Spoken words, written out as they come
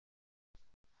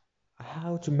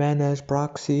How to manage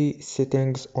proxy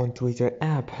settings on Twitter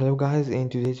app. Hello guys, in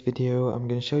today's video I'm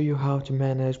going to show you how to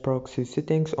manage proxy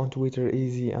settings on Twitter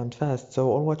easy and fast.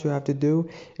 So all what you have to do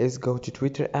is go to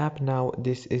Twitter app. Now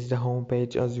this is the home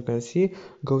page. As you can see,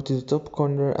 go to the top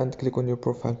corner and click on your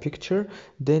profile picture,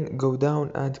 then go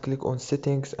down and click on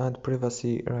settings and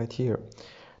privacy right here.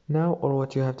 Now all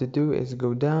what you have to do is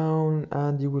go down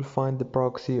and you will find the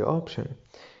proxy option.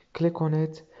 Click on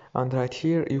it, and right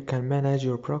here you can manage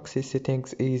your proxy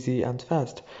settings easy and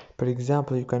fast. For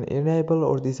example, you can enable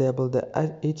or disable the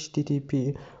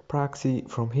HTTP proxy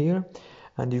from here,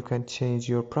 and you can change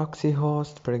your proxy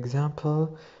host, for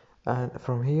example, and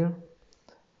from here,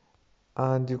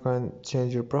 and you can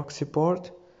change your proxy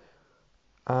port,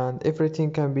 and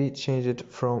everything can be changed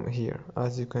from here,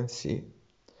 as you can see.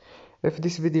 If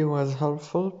this video was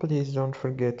helpful, please don't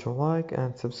forget to like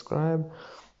and subscribe.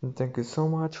 And thank you so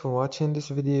much for watching this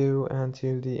video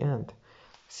until the end.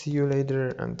 See you later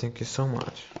and thank you so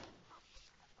much.